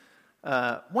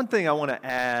One thing I want to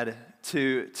add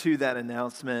to that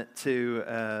announcement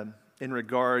in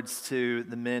regards to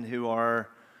the men who are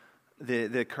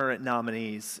the current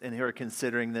nominees and who are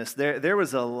considering this, there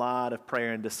was a lot of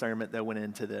prayer and discernment that went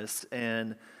into this.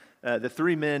 And the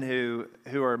three men who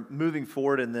are moving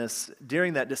forward in this,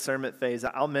 during that discernment phase,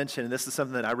 I'll mention, and this is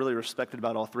something that I really respected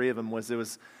about all three of them, was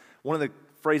one of the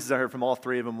phrases I heard from all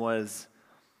three of them was,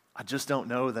 I just don't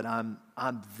know that I'm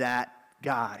that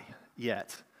guy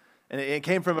yet. And it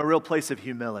came from a real place of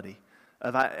humility.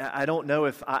 I don't know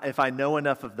if I know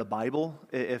enough of the Bible,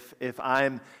 if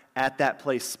I'm at that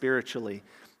place spiritually.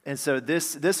 And so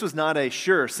this was not a,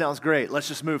 sure, sounds great, let's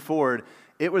just move forward.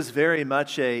 It was very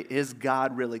much is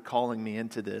God really calling me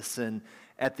into this? And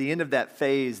at the end of that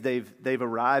phase, they've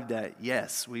arrived at,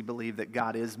 yes, we believe that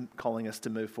God is calling us to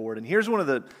move forward. And here's one of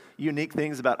the unique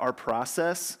things about our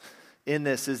process in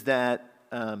this is that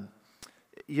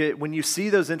when you see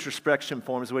those introspection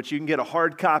forms, which you can get a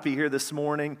hard copy here this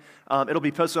morning, it'll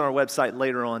be posted on our website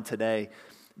later on today.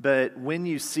 But when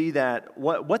you see that,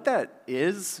 what that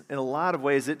is, in a lot of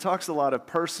ways, it talks a lot of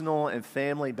personal and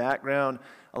family background,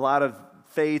 a lot of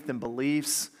faith and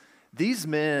beliefs. These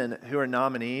men who are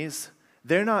nominees,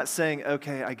 they're not saying,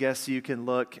 okay, I guess you can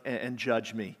look and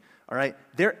judge me, all right?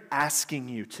 They're asking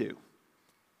you to.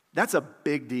 That's a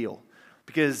big deal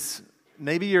because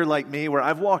maybe you're like me where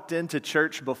I've walked into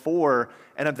church before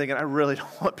and I'm thinking, I really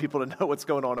don't want people to know what's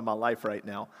going on in my life right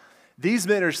now. These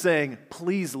men are saying,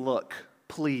 please look,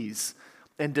 please,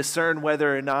 and discern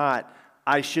whether or not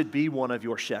I should be one of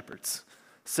your shepherds.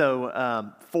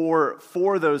 So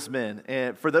for those men,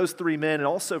 and for those three men, and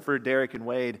also for Derek and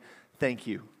Wade, thank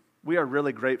you. We are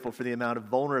really grateful for the amount of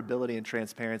vulnerability and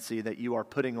transparency that you are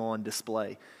putting on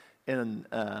display in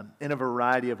a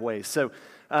variety of ways. So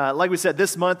like we said,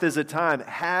 this month is a time,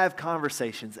 have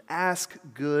conversations, ask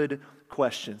good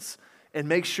questions, and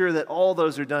make sure that all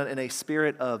those are done in a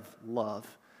spirit of love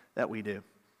that we do.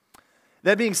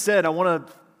 That being said, I want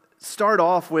to start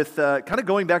off with kind of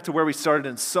going back to where we started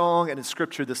in song and in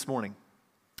scripture this morning.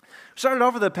 We started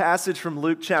off with a passage from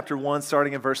Luke chapter 1,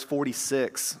 starting in verse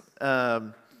 46.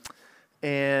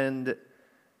 And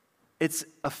it's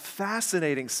a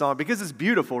fascinating song because it's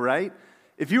beautiful, right?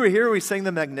 If you were here, we sang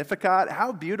the Magnificat.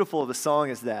 How beautiful of a song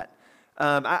is that?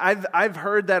 I've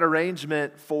heard that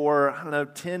arrangement for,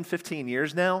 10, 15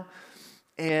 years now.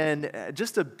 And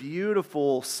just a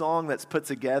beautiful song that's put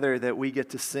together that we get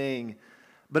to sing.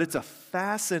 But it's a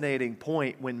fascinating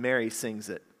point when Mary sings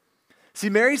it. See,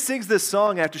 Mary sings this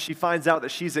song after she finds out that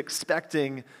she's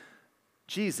expecting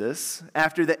Jesus,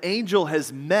 after the angel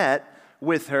has met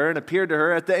with her and appeared to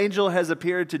her. The angel has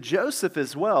appeared to Joseph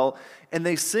as well, and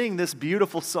they sing this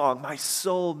beautiful song, "My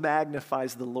soul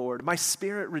magnifies the Lord. My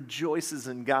spirit rejoices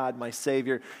in God, my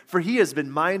Savior, for he has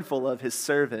been mindful of his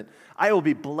servant. I will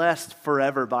be blessed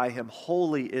forever by him.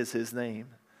 Holy is his name."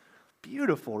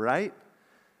 Beautiful, right?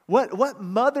 What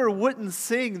mother wouldn't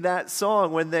sing that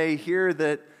song when they hear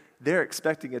that they're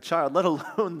expecting a child, let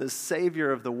alone the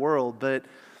Savior of the world? But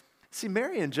see,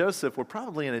 Mary and Joseph were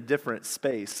probably in a different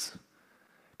space.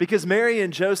 Because Mary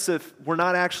and Joseph were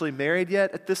not actually married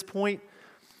yet at this point,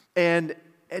 and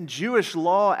Jewish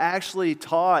law actually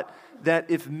taught that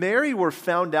if Mary were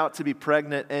found out to be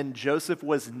pregnant and Joseph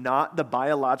was not the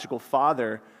biological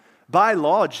father, by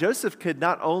law, Joseph could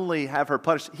not only have her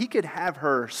punished, he could have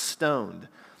her stoned,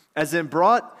 as in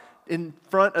brought in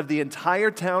front of the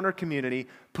entire town or community,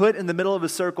 put in the middle of a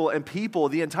circle, and people,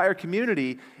 the entire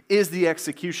community, is the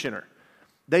executioner.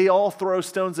 They all throw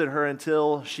stones at her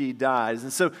until she dies.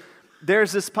 And so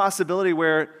there's this possibility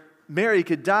where Mary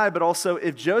could die, but also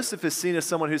if Joseph is seen as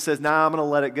someone who says, nah, I'm going to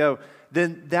let it go,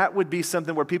 then that would be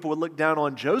something where people would look down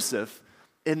on Joseph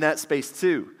in that space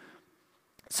too.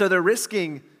 So they're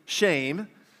risking shame,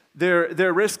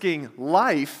 they're risking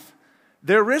life,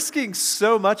 they're risking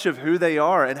so much of who they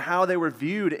are and how they were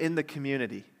viewed in the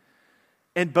community.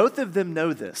 And both of them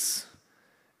know this.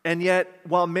 And yet,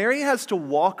 while Mary has to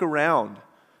walk around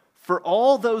for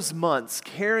all those months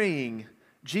carrying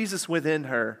Jesus within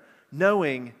her,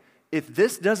 knowing if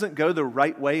this doesn't go the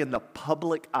right way in the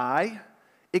public eye,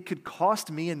 it could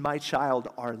cost me and my child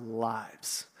our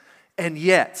lives. And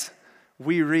yet,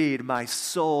 we read, "My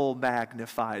soul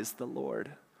magnifies the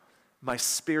Lord. My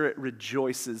spirit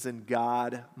rejoices in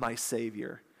God, my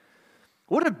Savior."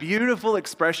 What a beautiful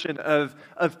expression of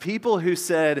people who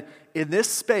said, in this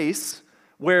space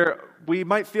where we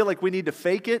might feel like we need to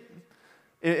fake it,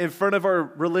 in front of our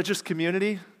religious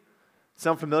community.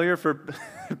 Sound familiar for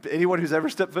anyone who's ever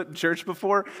stepped foot in church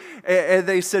before? And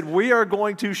they said, we are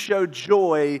going to show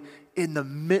joy in the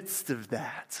midst of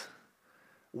that.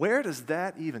 Where does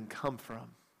that even come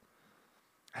from?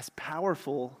 As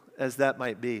powerful as that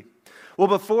might be. Well,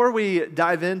 before we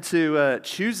dive into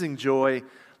choosing joy,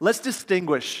 let's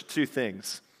distinguish two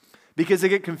things because they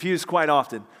get confused quite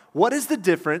often. What is the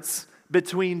difference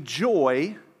between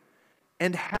joy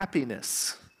and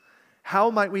happiness? How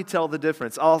might we tell the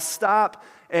difference? I'll stop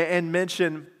and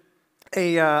mention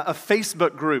a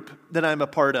Facebook group that I'm a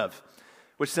part of,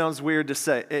 which sounds weird to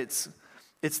say.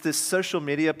 It's this social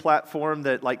media platform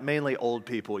that like mainly old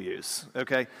people use,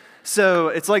 okay? So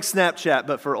it's like Snapchat,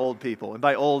 but for old people. And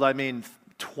by old, I mean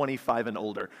 25 and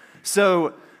older.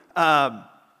 So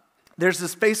there's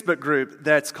this Facebook group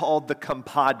that's called the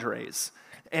Compadres.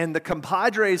 And the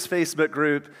Compadres Facebook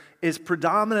group is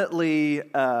predominantly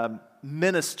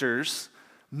ministers,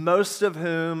 most of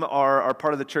whom are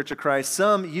part of the Church of Christ.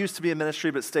 Some used to be in ministry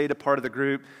but stayed a part of the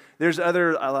group. There's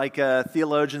other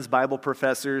theologians, Bible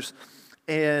professors.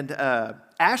 And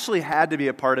Ashley had to be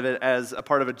a part of it as a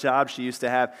part of a job she used to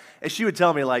have. And she would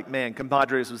tell me, like, man,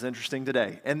 Compadres was interesting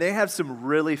today. And they have some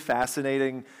really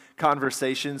fascinating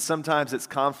conversations. Sometimes it's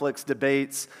conflicts,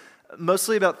 debates,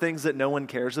 mostly about things that no one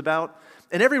cares about.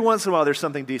 And every once in a while, there's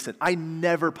something decent. I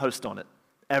never post on it,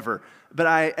 ever.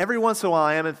 But every once in a while,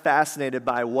 I am fascinated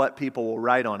by what people will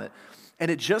write on it.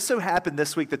 And it just so happened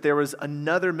this week that there was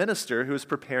another minister who was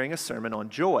preparing a sermon on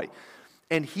joy.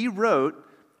 And he wrote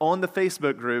on the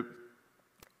Facebook group,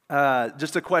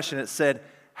 just a question. It said,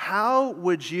 how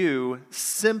would you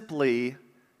simply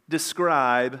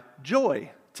describe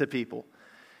joy to people?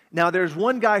 Now, there's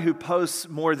one guy who posts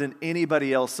more than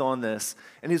anybody else on this,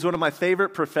 and he's one of my favorite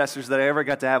professors that I ever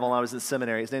got to have while I was in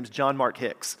seminary. His name's John Mark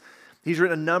Hicks. He's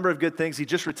written a number of good things. He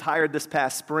just retired this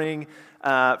past spring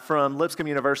from Lipscomb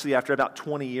University after about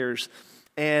 20 years.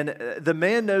 And the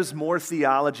man knows more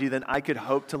theology than I could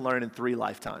hope to learn in 3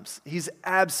 lifetimes. He's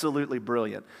absolutely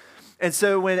brilliant. And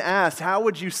so when asked, how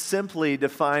would you simply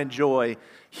define joy,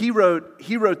 he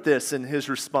wrote this in his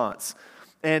response.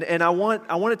 And I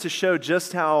wanted to show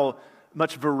just how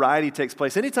much variety takes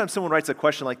place. Anytime someone writes a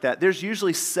question like that, there's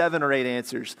usually 7 or 8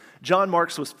 answers. John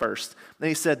Mark's was first. And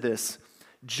he said this: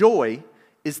 joy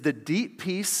is the deep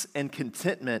peace and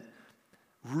contentment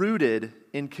rooted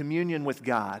in communion with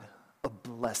God, a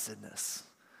blessedness.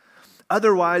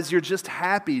 Otherwise, you're just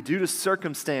happy due to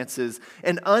circumstances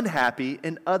and unhappy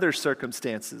in other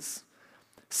circumstances.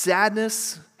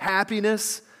 Sadness,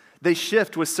 happiness, they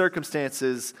shift with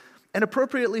circumstances, and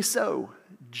appropriately so.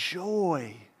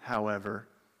 Joy, however,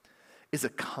 is a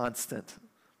constant.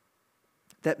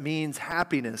 That means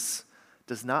happiness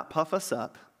does not puff us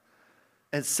up,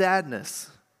 and sadness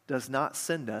does not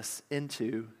send us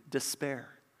into despair.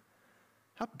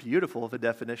 How beautiful of a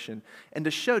definition. And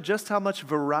to show just how much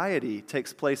variety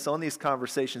takes place on these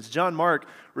conversations, John Mark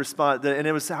responded, and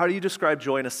it was, how do you describe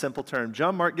joy in a simple term?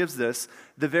 John Mark gives this.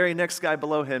 The very next guy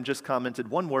below him just commented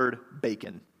one word: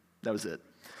 bacon. That was it.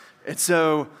 And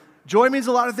so joy means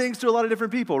a lot of things to a lot of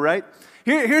different people, right?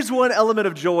 Here's one element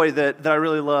of joy that I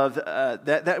really love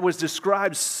that was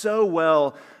described so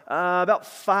well about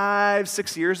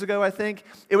 5-6 years ago, I think.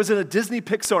 It was in a Disney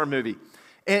Pixar movie.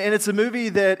 And it's a movie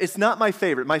that, it's not my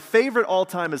favorite. My favorite all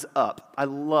time is Up. I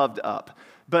loved Up.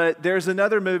 But there's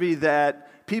another movie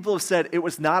that people have said it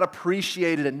was not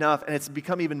appreciated enough, and it's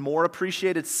become even more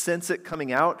appreciated since it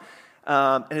coming out.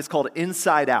 And it's called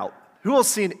Inside Out. Who else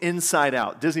seen Inside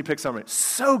Out? Disney Pixar movie.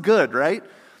 So good, right?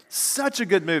 Such a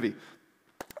good movie.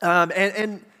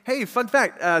 And hey, fun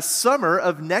fact, summer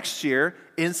of next year,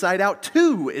 Inside Out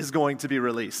 2 is going to be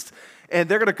released. And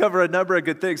they're going to cover a number of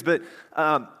good things. But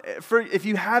if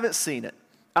you haven't seen it,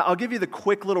 I'll give you the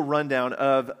quick little rundown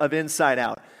of Inside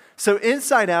Out. So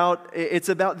Inside Out, it's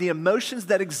about the emotions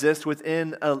that exist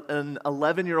within an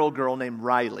 11-year-old girl named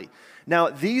Riley. Now,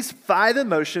 these 5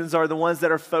 emotions are the ones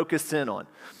that are focused in on.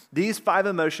 These 5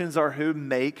 emotions are who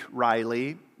make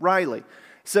Riley, Riley.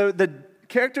 So the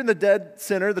character in the dead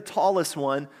center, the tallest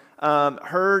one,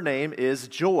 her name is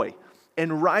Joy.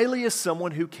 And Riley is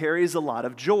someone who carries a lot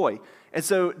of joy. And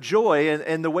so joy,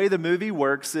 and the way the movie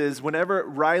works is whenever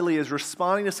Riley is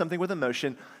responding to something with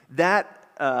emotion, that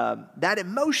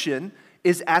emotion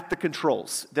is at the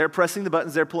controls. They're pressing the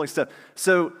buttons, they're pulling stuff.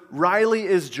 So Riley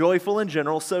is joyful in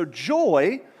general, so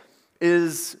joy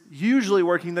is usually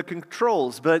working the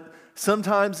controls, but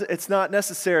sometimes it's not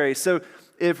necessary. So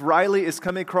if Riley is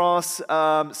coming across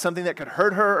something that could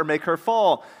hurt her or make her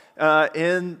fall,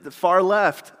 in the far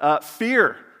left,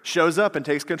 fear shows up and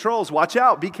takes controls. Watch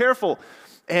out, be careful.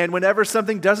 And whenever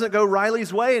something doesn't go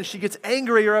Riley's way and she gets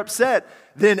angry or upset,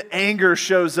 then anger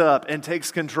shows up and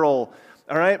takes control.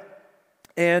 All right?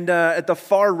 And at the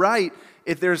far right,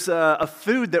 if there's a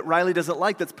food that Riley doesn't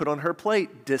like that's put on her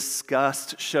plate,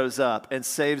 disgust shows up and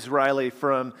saves Riley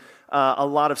from a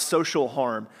lot of social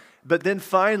harm. But then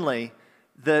finally,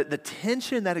 the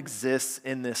tension that exists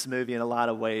in this movie in a lot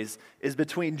of ways is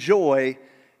between joy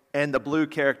and the blue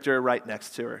character right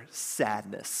next to her,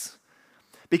 sadness.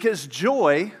 Because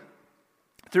joy,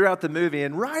 throughout the movie,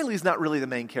 and Riley's not really the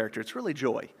main character, it's really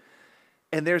Joy.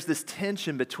 And there's this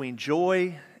tension between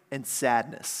joy and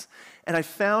sadness. And I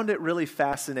found it really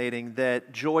fascinating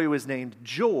that Joy was named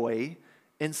Joy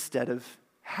instead of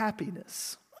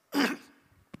happiness.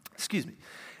 Excuse me.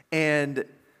 And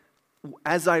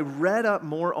as I read up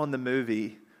more on the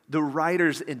movie, the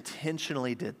writers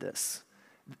intentionally did this.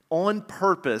 On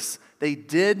purpose, they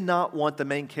did not want the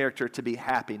main character to be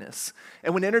happiness.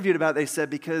 And when interviewed about it, they said,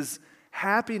 because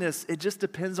happiness, it just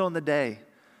depends on the day.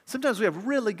 Sometimes we have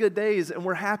really good days and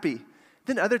we're happy.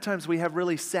 Then other times we have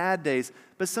really sad days.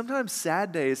 But sometimes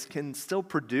sad days can still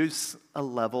produce a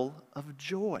level of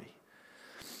joy.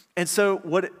 And so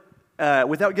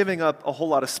without giving up a whole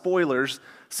lot of spoilers,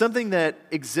 something that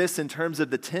exists in terms of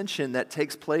the tension that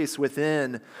takes place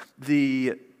within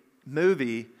the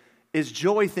movie is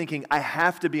Joy thinking, I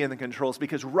have to be in the controls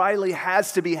because Riley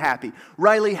has to be happy.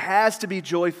 Riley has to be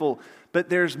joyful. But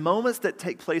there's moments that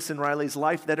take place in Riley's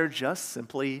life that are just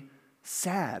simply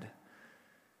sad.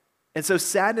 And so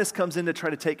sadness comes in to try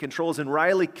to take controls, and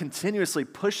Riley continuously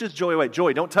pushes Joy away.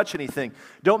 Joy, don't touch anything.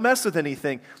 Don't mess with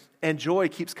anything. And Joy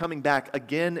keeps coming back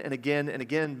again and again and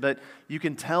again. But you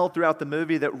can tell throughout the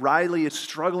movie that Riley is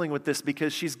struggling with this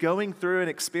because she's going through an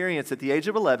experience. At the age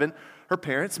of 11, her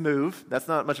parents move. That's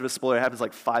not much of a spoiler. It happens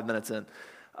like 5 minutes in.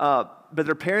 But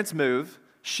their parents move.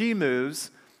 She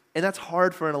moves. And that's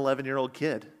hard for an 11-year-old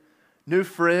kid. New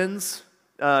friends,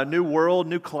 new world,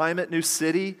 new climate, new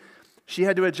city. She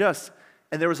had to adjust.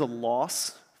 And there was a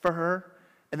loss for her.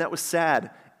 And that was sad.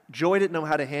 Joy didn't know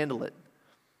how to handle it.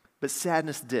 But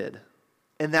sadness did.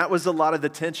 And that was a lot of the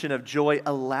tension of Joy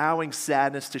allowing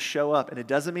sadness to show up. And it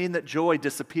doesn't mean that joy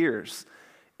disappears.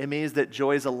 It means that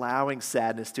Joy is allowing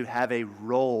sadness to have a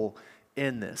role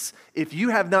in this. If you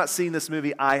have not seen this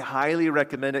movie, I highly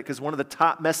recommend it because one of the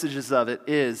top messages of it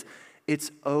is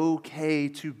it's okay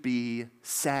to be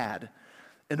sad.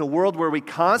 In a world where we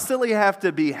constantly have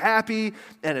to be happy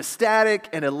and ecstatic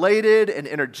and elated and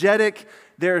energetic,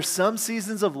 there are some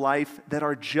seasons of life that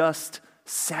are just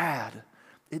sad.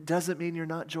 It doesn't mean you're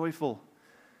not joyful.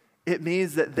 It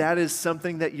means that that is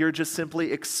something that you're just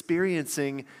simply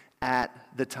experiencing at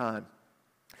the time.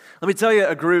 Let me tell you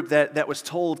a group that was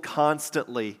told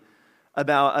constantly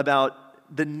about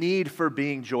the need for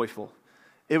being joyful.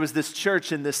 It was this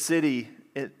church in this city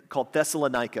called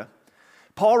Thessalonica.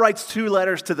 Paul writes 2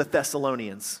 letters to the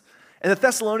Thessalonians. And the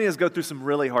Thessalonians go through some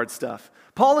really hard stuff.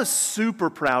 Paul is super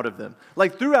proud of them.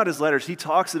 Like throughout his letters, he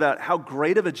talks about how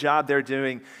great of a job they're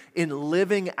doing in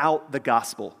living out the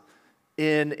gospel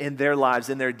in their lives,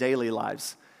 in their daily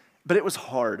lives. But it was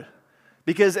hard.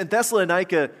 Because in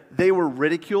Thessalonica, they were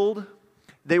ridiculed,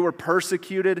 they were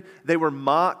persecuted, they were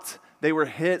mocked, they were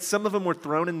hit. Some of them were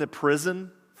thrown into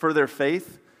prison for their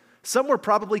faith. Some were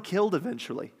probably killed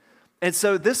eventually. And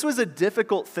so this was a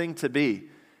difficult thing to be.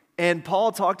 And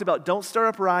Paul talked about don't stir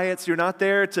up riots. You're not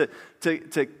there to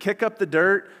kick up the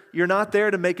dirt. You're not there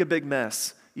to make a big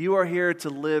mess. You are here to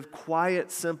live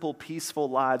quiet, simple, peaceful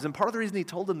lives. And part of the reason he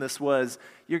told them this was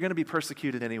you're going to be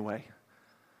persecuted anyway.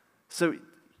 So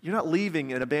you're not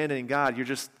leaving and abandoning God. You're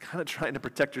just kind of trying to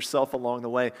protect yourself along the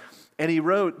way. And he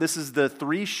wrote, this is the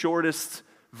 3 shortest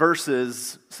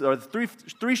verses, or the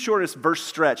three shortest verse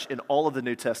stretch in all of the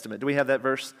New Testament. Do we have that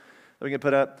verse that we can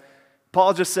put up?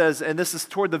 Paul just says, and this is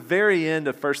toward the very end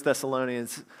of 1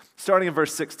 Thessalonians, starting in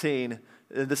verse 16,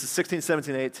 this is 16,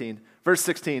 17, 18. Verse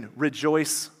 16,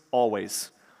 rejoice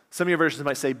always. Some of your versions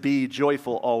might say, be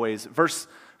joyful always. Verse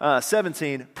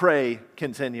 17, pray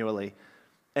continually.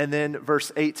 And then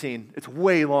verse 18, it's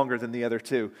way longer than the other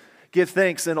 2. Give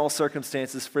thanks in all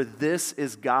circumstances, for this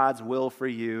is God's will for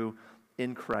you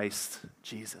in Christ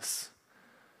Jesus.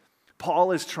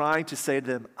 Paul is trying to say to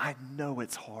them, I know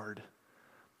it's hard.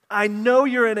 I know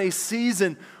you're in a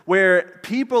season where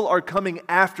people are coming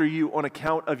after you on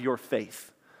account of your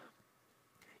faith.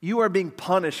 You are being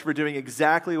punished for doing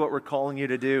exactly what we're calling you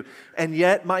to do. And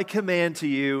yet my command to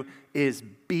you is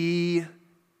be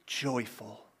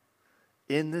joyful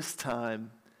in this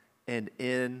time and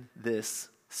in this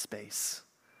space.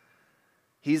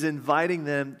 He's inviting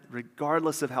them,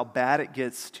 regardless of how bad it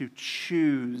gets, to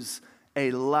choose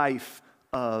a life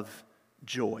of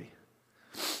joy.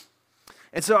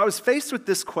 And so I was faced with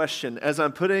this question as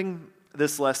I'm putting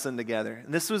this lesson together.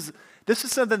 And this is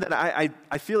something that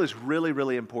I feel is really,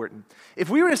 really important. If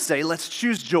we were to say, let's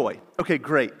choose joy. Okay,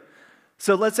 great.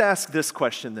 So let's ask this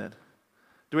question then.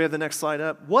 Do we have the next slide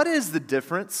up? What is the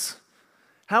difference?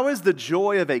 How is the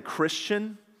joy of a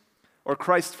Christian or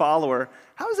Christ follower,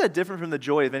 how is that different from the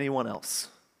joy of anyone else?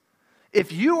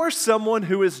 If you are someone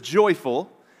who is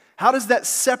joyful, how does that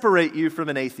separate you from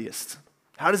an atheist?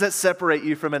 How does that separate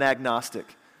you from an agnostic?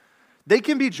 They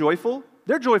can be joyful.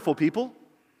 They're joyful people,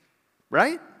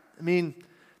 right? I mean,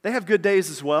 they have good days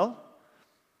as well.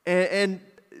 And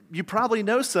you probably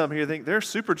know some here think they're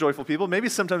super joyful people, maybe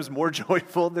sometimes more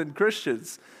joyful than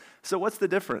Christians. So what's the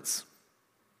difference?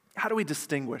 How do we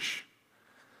distinguish?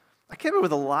 I came up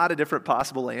with a lot of different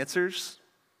possible answers.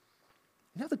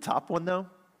 You know the top one, though?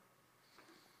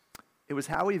 It was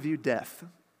how we view death.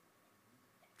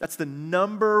 That's the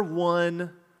number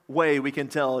one way we can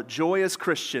tell joy as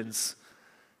Christians,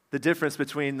 the difference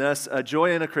between us, a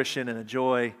joy in a Christian and a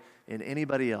joy in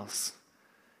anybody else.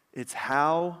 It's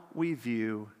how we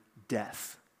view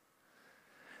death.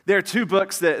 There are two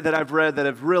books that I've read that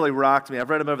have really rocked me. I've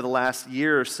read them over the last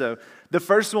year or so. The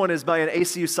first one is by an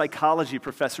ACU psychology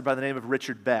professor by the name of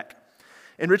Richard Beck.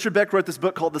 And Richard Beck wrote this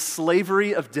book called The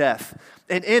Slavery of Death.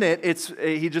 And in it,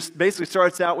 he just basically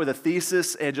starts out with a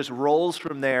thesis and just rolls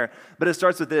from there. But it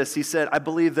starts with this. He said, I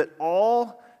believe that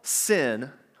all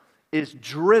sin is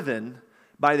driven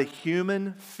by the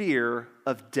human fear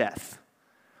of death.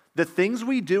 The things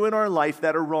we do in our life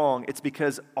that are wrong, it's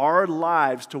because our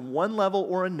lives, to one level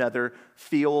or another,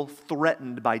 feel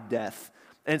threatened by death.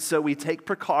 And so we take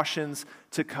precautions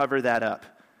to cover that up.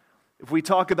 If we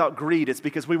talk about greed, it's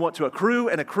because we want to accrue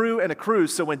and accrue and accrue,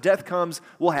 so when death comes,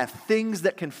 we'll have things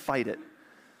that can fight it.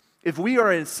 If we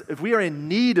are in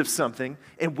need of something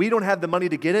and we don't have the money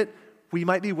to get it, we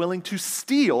might be willing to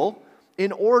steal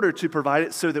in order to provide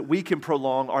it so that we can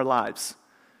prolong our lives.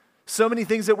 So many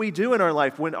things that we do in our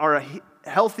life, when our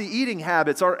healthy eating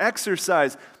habits, our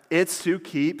exercise, it's to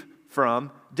keep from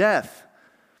death.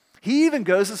 He even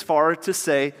goes as far to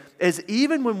say, as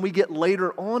even when we get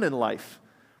later on in life,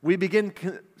 we begin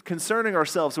concerning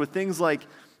ourselves with things like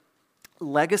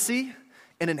legacy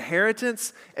and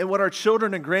inheritance and what our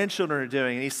children and grandchildren are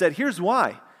doing. And he said, here's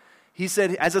why. He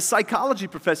said, as a psychology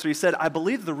professor, he said, I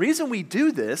believe the reason we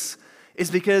do this is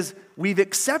because we've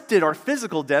accepted our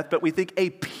physical death, but we think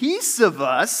a piece of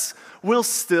us will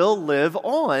still live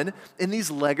on in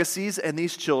these legacies and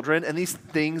these children and these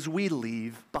things we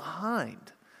leave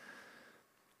behind.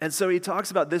 And so he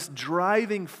talks about this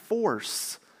driving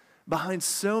force behind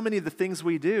so many of the things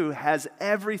we do has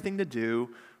everything to do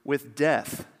with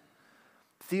death.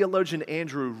 Theologian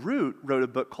Andrew Root wrote a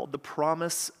book called The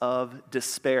Promise of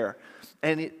Despair.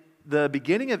 And the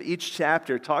beginning of each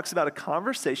chapter talks about a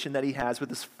conversation that he has with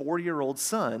his 4-year-old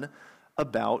son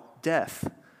about death.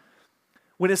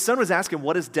 When his son was asking,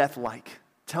 what is death like?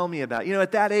 Tell me about it. You know,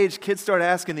 at that age, kids start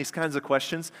asking these kinds of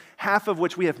questions, half of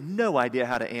which we have no idea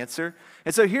how to answer.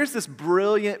 And so here's this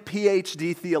brilliant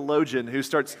PhD theologian who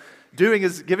starts giving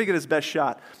it his best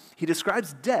shot. He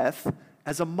describes death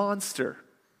as a monster.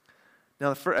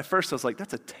 Now, at first I was like,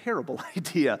 that's a terrible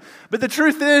idea. But the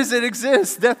truth is, it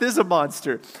exists. Death is a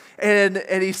monster. And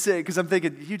he said, because I'm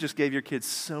thinking, you just gave your kid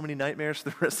so many nightmares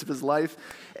for the rest of his life.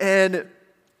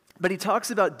 But he talks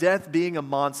about death being a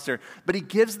monster, but he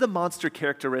gives the monster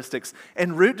characteristics.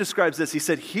 And Root describes this. He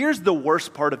said, here's the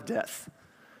worst part of death.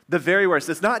 The very worst.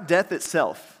 It's not death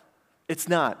itself. It's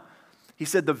not. He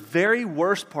said the very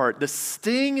worst part, the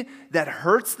sting that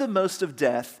hurts the most of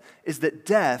death, is that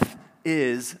death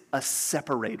is a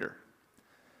separator.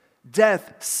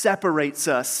 Death separates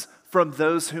us from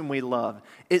those whom we love.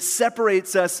 It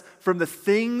separates us from the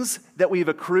things that we've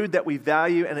accrued, that we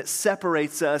value, and it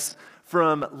separates us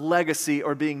from legacy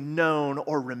or being known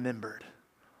or remembered.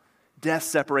 Death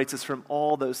separates us from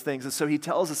all those things. And so he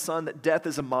tells his son that death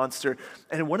is a monster.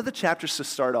 And in one of the chapters to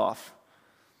start off,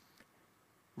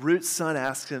 Root's son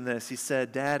asked him this. He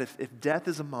said, Dad, if death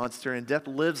is a monster and death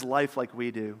lives life like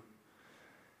we do,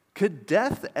 could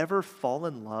death ever fall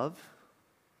in love?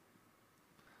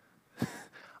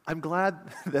 I'm glad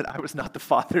that I was not the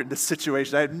father in this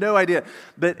situation. I have no idea.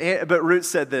 But Root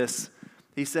said this.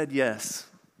 He said, yes,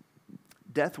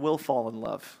 death will fall in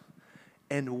love.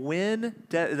 And when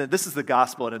death, this is the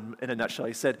gospel in a nutshell.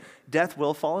 He said, death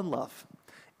will fall in love.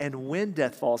 And when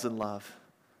death falls in love,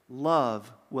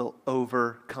 love will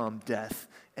overcome death,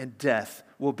 and death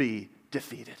will be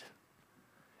defeated.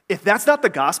 If that's not the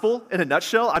gospel in a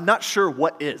nutshell, I'm not sure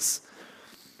what is.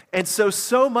 And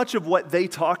so much of what they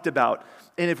talked about,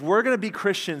 and if we're going to be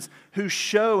Christians who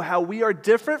show how we are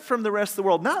different from the rest of the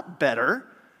world, not better,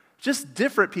 just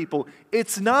different people,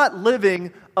 it's not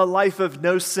living a life of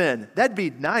no sin. That'd be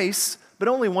nice, but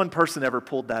only one person ever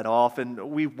pulled that off, and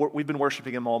we've been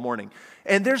worshiping him all morning.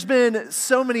 And there's been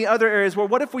so many other areas where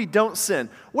what if we don't sin?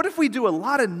 What if we do a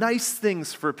lot of nice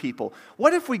things for people?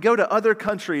 What if we go to other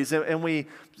countries and we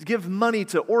give money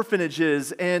to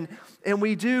orphanages and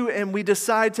we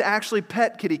decide to actually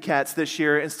pet kitty cats this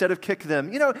year instead of kick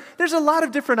them? There's a lot of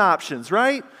different options,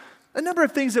 right? A number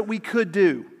of things that we could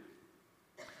do,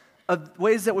 of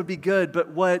ways that would be good, but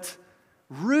what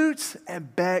Root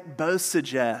and Beck both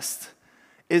suggest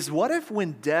is what if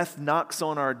when death knocks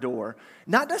on our door,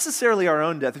 not necessarily our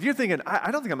own death. If you're thinking,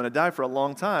 I don't think I'm going to die for a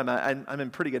long time, I'm in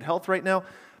pretty good health right now,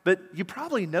 but you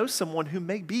probably know someone who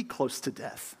may be close to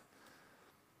death,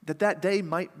 that day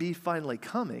might be finally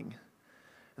coming.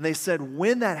 And they said,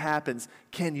 when that happens,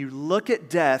 can you look at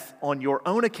death on your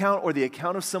own account or the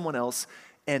account of someone else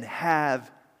and have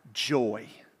joy?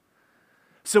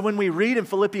 So when we read in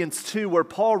Philippians 2 where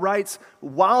Paul writes,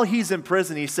 while he's in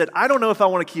prison, he said, I don't know if I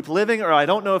want to keep living or I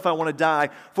don't know if I want to die,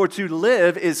 for to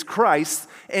live is Christ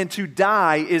and to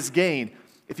die is gain.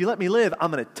 If you let me live,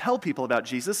 I'm going to tell people about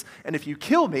Jesus, and if you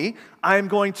kill me, I'm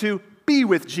going to be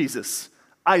with Jesus.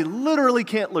 I literally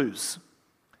can't lose.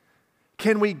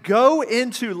 Can we go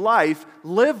into life,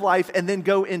 live life, and then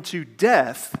go into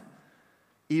death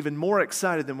even more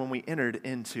excited than when we entered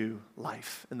into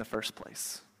life in the first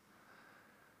place?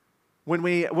 When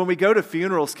we go to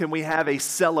funerals, can we have a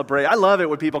celebration? I love it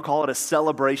when people call it a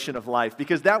celebration of life,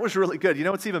 because that was really good. You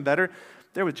know what's even better?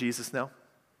 They're with Jesus now.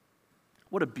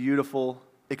 What a beautiful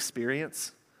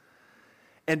experience.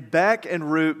 And Beck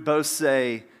and Root both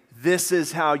say, this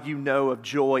is how you know of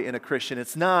joy in a Christian.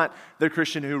 It's not the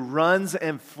Christian who runs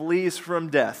and flees from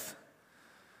death,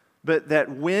 but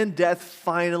that when death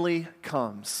finally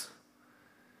comes,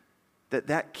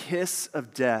 that kiss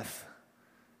of death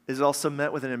is also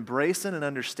met with an embrace and an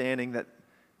understanding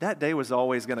that day was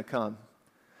always going to come.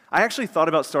 I actually thought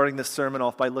about starting this sermon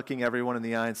off by looking everyone in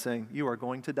the eye and saying, you are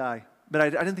going to die. But I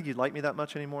didn't think you'd like me that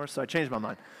much anymore, so I changed my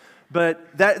mind.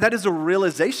 But that is a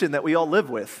realization that we all live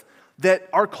with, that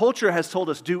our culture has told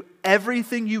us, do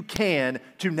everything you can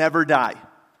to never die,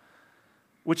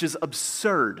 which is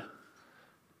absurd.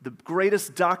 The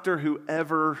greatest doctor who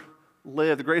ever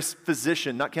lived, the greatest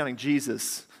physician, not counting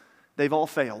Jesus, they've all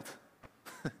failed.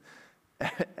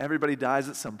 Everybody dies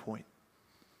at some point.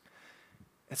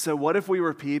 And so what if we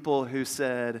were people who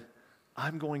said,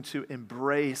 I'm going to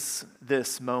embrace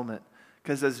this moment?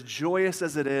 Because as joyous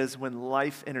as it is when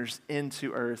life enters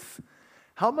into earth,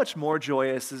 how much more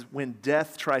joyous is when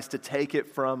death tries to take it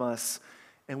from us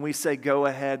and we say, go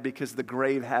ahead because the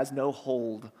grave has no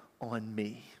hold on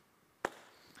me.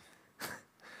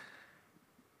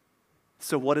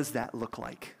 So what does that look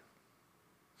like?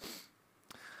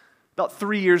 About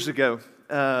 3 years ago,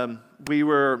 we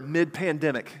were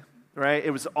mid-pandemic, right?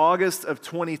 It was August of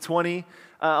 2020.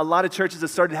 A lot of churches have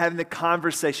started having the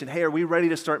conversation, hey, are we ready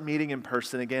to start meeting in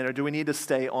person again, or do we need to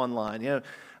stay online? And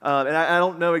I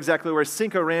don't know exactly where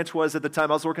Cinco Ranch was at the time.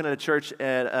 I was working at a church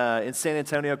in San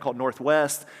Antonio called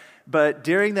Northwest, but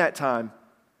during that time,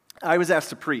 I was asked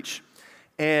to preach.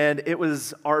 And it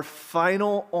was our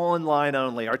final online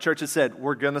only. Our church has said,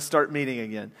 we're going to start meeting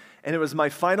again. And it was my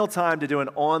final time to do an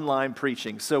online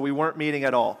preaching. So we weren't meeting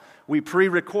at all. We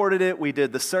pre-recorded it, we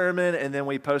did the sermon, and then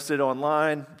we posted it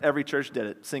online. Every church did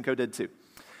it. Cinco did too.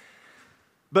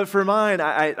 But for mine,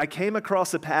 I came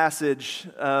across a passage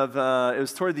of, it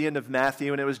was toward the end of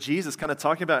Matthew, and it was Jesus kind of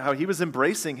talking about how he was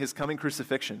embracing his coming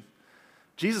crucifixion.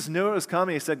 Jesus knew it was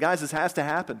coming. He said, guys, this has to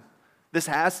happen. This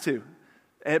has to.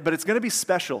 But it's going to be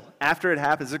special after it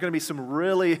happens. There's going to be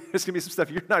some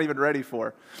stuff you're not even ready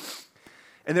for.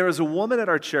 And there was a woman at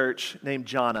our church named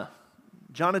Jonna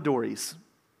Dories.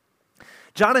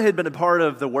 Jonna had been a part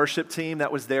of the worship team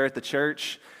that was there at the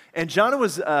church. And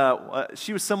Jonna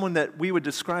she was someone that we would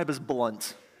describe as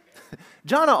blunt.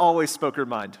 Jonna always spoke her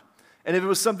mind. And if it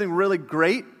was something really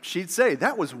great, she'd say,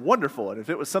 that was wonderful. And if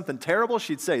it was something terrible,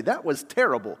 she'd say, that was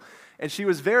terrible. And she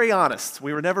was very honest.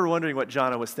 We were never wondering what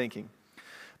Jonna was thinking.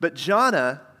 But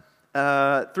Jonna,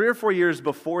 3 or 4 years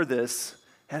before this,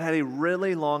 had a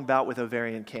really long bout with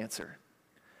ovarian cancer.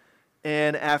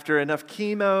 And after enough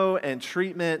chemo and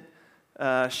treatment,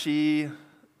 she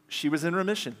was in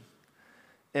remission.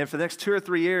 And for the next 2 or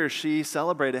 3 years, she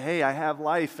celebrated, hey, I have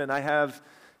life and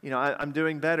I'm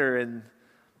doing better. And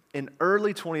in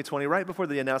early 2020, right before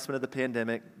the announcement of the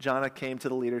pandemic, Jonna came to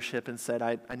the leadership and said,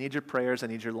 I need your prayers, I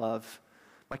need your love.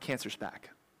 My cancer's back.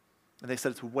 And they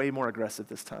said it's way more aggressive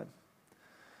this time.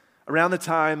 Around the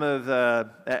time of,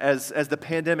 as the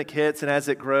pandemic hits and as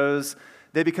it grows,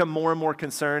 they become more and more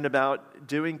concerned about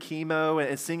doing chemo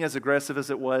and seeing as aggressive as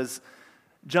it was.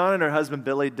 John and her husband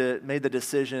Billy made the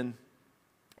decision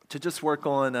to just work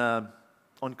on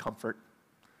on comfort.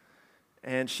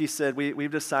 And she said,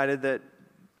 we've decided that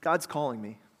God's calling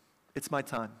me. It's my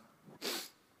time.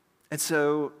 And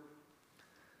so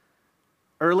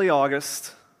early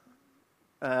August,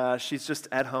 she's just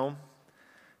at home.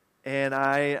 And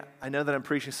I know that I'm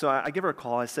preaching, so I give her a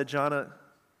call. I said, Jonna,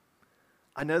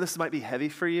 I know this might be heavy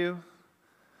for you.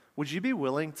 Would you be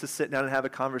willing to sit down and have a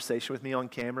conversation with me on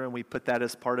camera, and we put that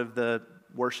as part of the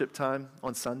worship time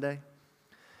on Sunday?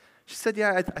 She said,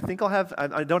 yeah, I think I'll have,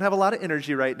 I don't have a lot of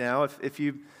energy right now. If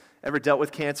you've ever dealt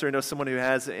with cancer and know someone who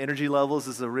has energy levels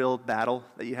is a real battle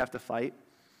that you have to fight.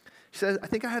 She said, I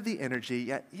think I have the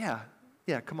energy.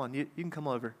 Yeah, come on, you can come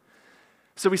over.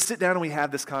 So we sit down and we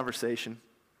have this conversation.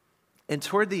 And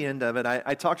toward the end of it,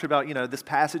 I talked to her about, this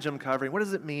passage I'm covering. What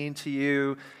does it mean to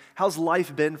you? How's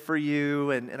life been for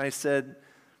you? And I said,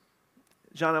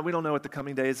 Jonna, we don't know what the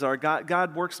coming days are.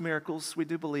 God works miracles. We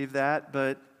do believe that.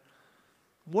 But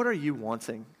what are you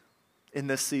wanting in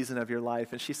this season of your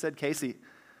life? And she said, Casey,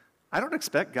 I don't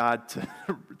expect God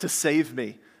to save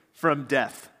me from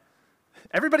death.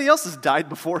 Everybody else has died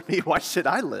before me. Why should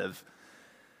I live?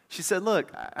 She said,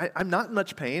 look, I'm not in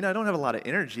much pain. I don't have a lot of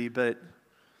energy, but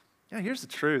here's the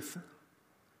truth.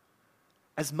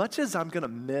 As much as I'm going to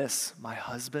miss my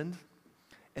husband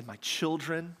and my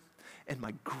children and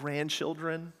my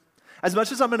grandchildren, as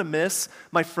much as I'm going to miss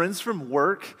my friends from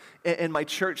work and my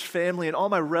church family and all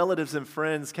my relatives and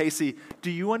friends, Casey, do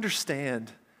you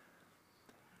understand?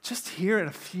 Just here in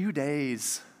a few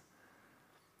days,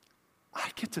 I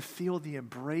get to feel the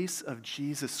embrace of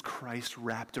Jesus Christ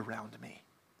wrapped around me.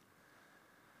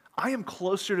 I am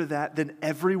closer to that than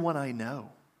everyone I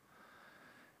know.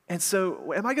 And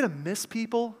so, am I going to miss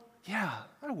people? Yeah,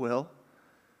 I will.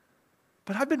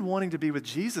 But I've been wanting to be with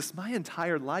Jesus my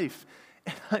entire life,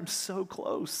 and I'm so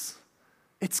close.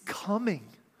 It's coming.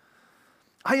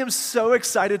 I am so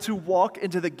excited to walk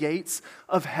into the gates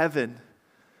of heaven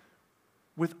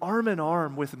with arm in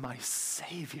arm with my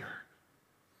Savior.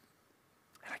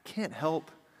 And I can't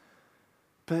help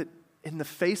but in the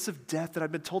face of death that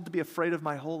I've been told to be afraid of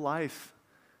my whole life,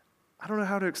 I don't know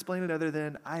how to explain it other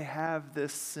than I have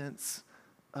this sense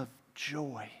of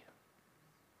joy.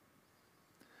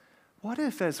 What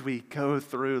if as we go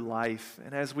through life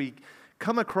and as we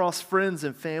come across friends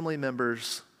and family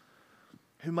members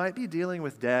who might be dealing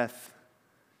with death,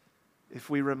 if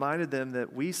we reminded them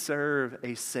that we serve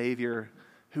a Savior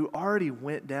who already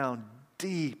went down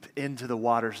deep into the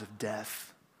waters of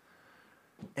death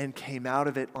and came out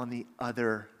of it on the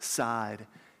other side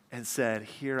and said,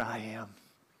 here I am.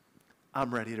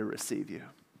 I'm ready to receive you.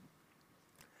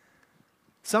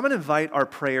 So I'm going to invite our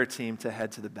prayer team to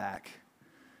head to the back.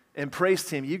 And praise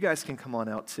team, you guys can come on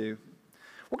out too.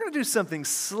 We're going to do something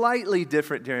slightly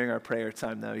different during our prayer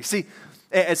time though. You see,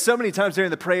 as so many times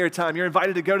during the prayer time, you're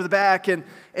invited to go to the back and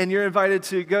you're invited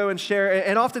to go and share.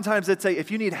 And oftentimes it's if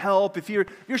you need help, if you're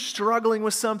struggling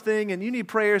with something and you need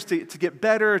prayers to get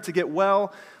better, to get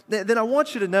well, then I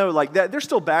want you to know that they're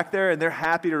still back there and they're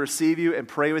happy to receive you and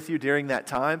pray with you during that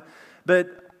time.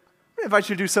 But I invite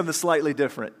you to do something slightly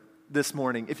different this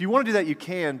morning. If you want to do that, you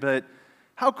can, but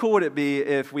how cool would it be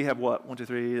if we have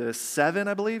 7,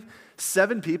 I believe?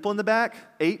 7 people in the back,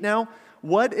 8 now.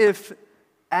 What if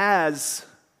as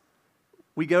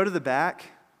we go to the back,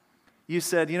 you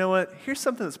said, you know what, here's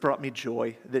something that's brought me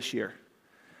joy this year.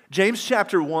 James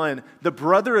chapter 1, the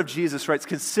brother of Jesus writes,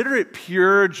 consider it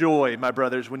pure joy, my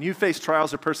brothers, when you face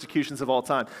trials or persecutions at all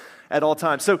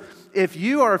times. So if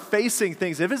you are facing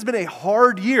things, if it's been a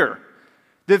hard year,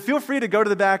 then feel free to go to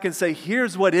the back and say,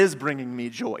 here's what is bringing me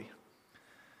joy.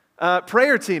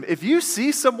 Prayer team, if you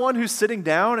see someone who's sitting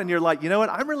down and you're like, you know what,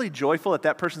 I'm really joyful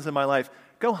that person's in my life,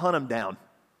 go hunt them down,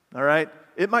 all right?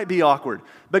 It might be awkward,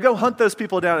 but go hunt those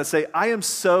people down and say, I am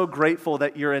so grateful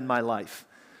that you're in my life.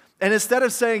 And instead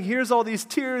of saying, here's all these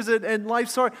tears and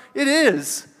life's hard, it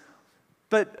is.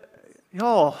 But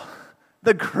y'all,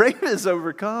 the grave is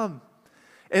overcome.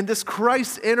 And this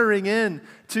Christ entering in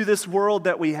to this world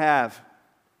that we have,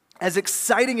 as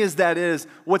exciting as that is,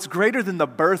 what's greater than the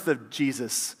birth of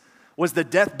Jesus was the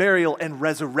death, burial, and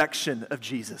resurrection of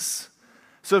Jesus.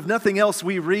 So if nothing else,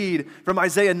 we read from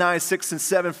Isaiah 9, 6, and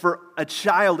 7, for a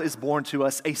child is born to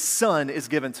us, a son is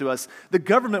given to us. The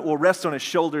government will rest on his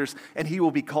shoulders, and he will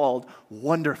be called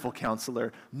Wonderful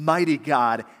Counselor, Mighty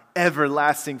God,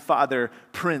 Everlasting Father,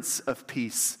 Prince of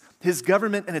Peace. His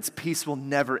government and its peace will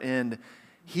never end.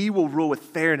 He will rule with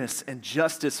fairness and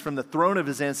justice from the throne of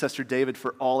his ancestor David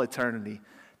for all eternity.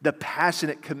 The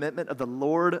passionate commitment of the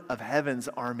Lord of heaven's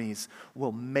armies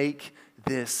will make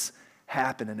this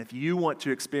happen. And if you want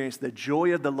to experience the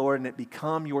joy of the Lord and it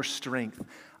become your strength,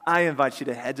 I invite you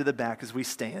to head to the back as we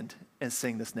stand and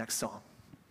sing this next song.